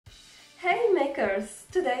Hey makers!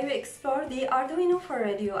 Today we explore the Arduino for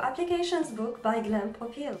Radio Applications book by Glen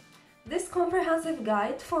Popiel. This comprehensive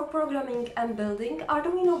guide for programming and building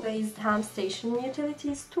Arduino-based ham station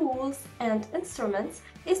utilities, tools, and instruments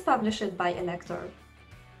is published by Elector.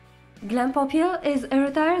 Glen Popiel is a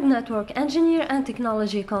retired network engineer and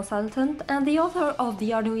technology consultant and the author of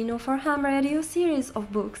the Arduino for Ham Radio series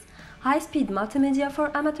of books, high-speed multimedia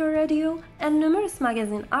for amateur radio, and numerous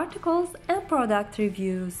magazine articles and product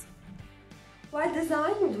reviews. While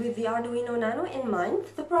designed with the Arduino Nano in mind,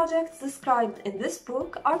 the projects described in this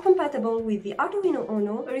book are compatible with the Arduino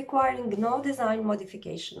Uno, requiring no design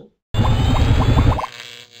modification.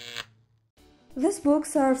 This book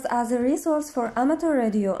serves as a resource for amateur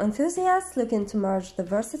radio enthusiasts looking to merge the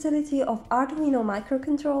versatility of Arduino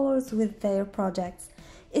microcontrollers with their projects.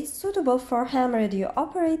 It's suitable for ham radio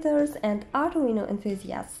operators and Arduino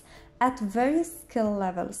enthusiasts at various skill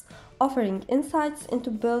levels, offering insights into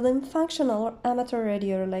building functional amateur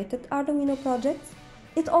radio-related Arduino projects.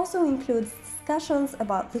 It also includes discussions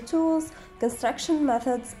about the tools, construction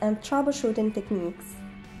methods, and troubleshooting techniques.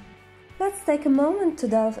 Let's take a moment to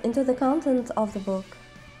delve into the content of the book.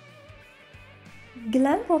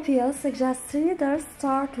 Glen Popiel suggests readers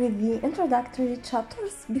start with the introductory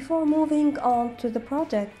chapters before moving on to the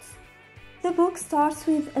projects. The book starts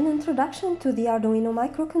with an introduction to the Arduino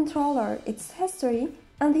microcontroller, its history,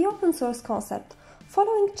 and the open source concept.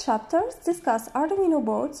 Following chapters discuss Arduino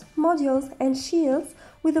boards, modules, and shields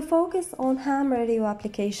with a focus on ham radio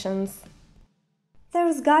applications. There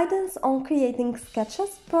is guidance on creating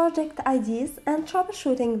sketches, project ideas, and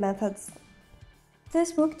troubleshooting methods.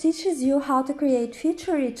 This book teaches you how to create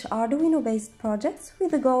feature-rich Arduino-based projects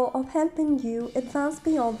with the goal of helping you advance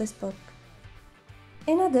beyond this book.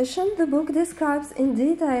 In addition, the book describes in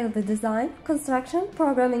detail the design, construction,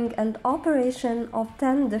 programming, and operation of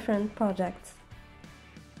 10 different projects.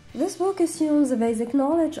 This book assumes a basic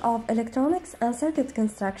knowledge of electronics and circuit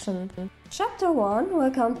construction. Chapter 1,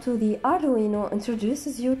 Welcome to the Arduino,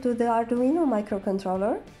 introduces you to the Arduino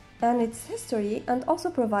microcontroller and its history, and also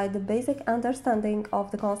provides a basic understanding of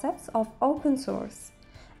the concepts of open source,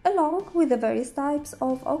 along with the various types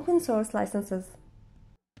of open source licenses.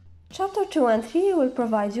 Chapter 2 and 3 will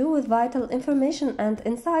provide you with vital information and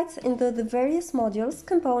insights into the various modules,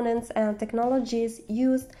 components, and technologies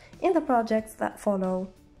used in the projects that follow.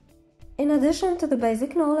 In addition to the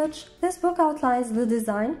basic knowledge, this book outlines the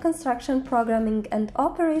design, construction, programming, and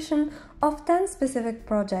operation of 10 specific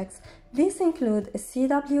projects. These include a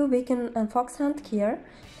CW beacon and Foxhunt gear,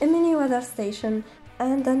 a mini weather station,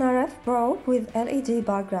 and an RF probe with LED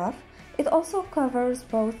bar graph. It also covers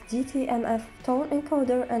both DTMF Tone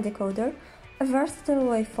Encoder and Decoder, a versatile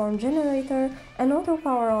waveform generator, an auto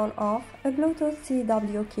power on-off, a Bluetooth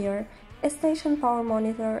CW gear, a station power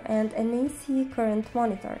monitor, and an AC current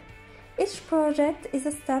monitor. Each project is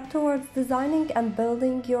a step towards designing and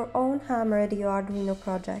building your own ham radio Arduino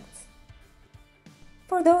projects.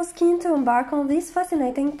 For those keen to embark on these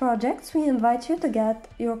fascinating projects, we invite you to get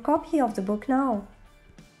your copy of the book now.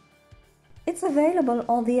 It's available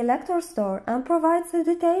on the Elector store and provides a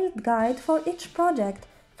detailed guide for each project,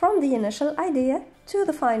 from the initial idea to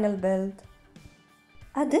the final build.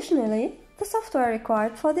 Additionally, the software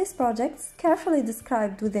required for these projects, carefully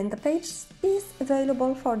described within the page, is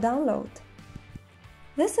available for download.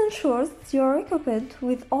 This ensures you're equipped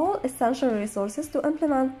with all essential resources to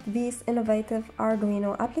implement these innovative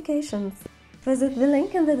Arduino applications. Visit the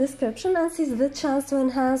link in the description and seize the chance to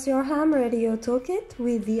enhance your ham radio toolkit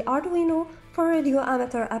with the Arduino for Radio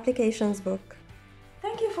Amateur Applications book.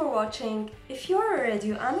 Thank you for watching. If you're a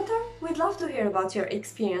radio amateur, we'd love to hear about your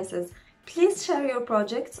experiences. Please share your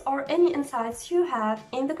projects or any insights you have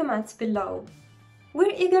in the comments below.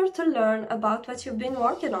 We're eager to learn about what you've been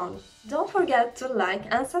working on. Don't forget to like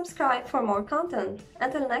and subscribe for more content.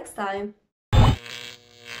 Until next time!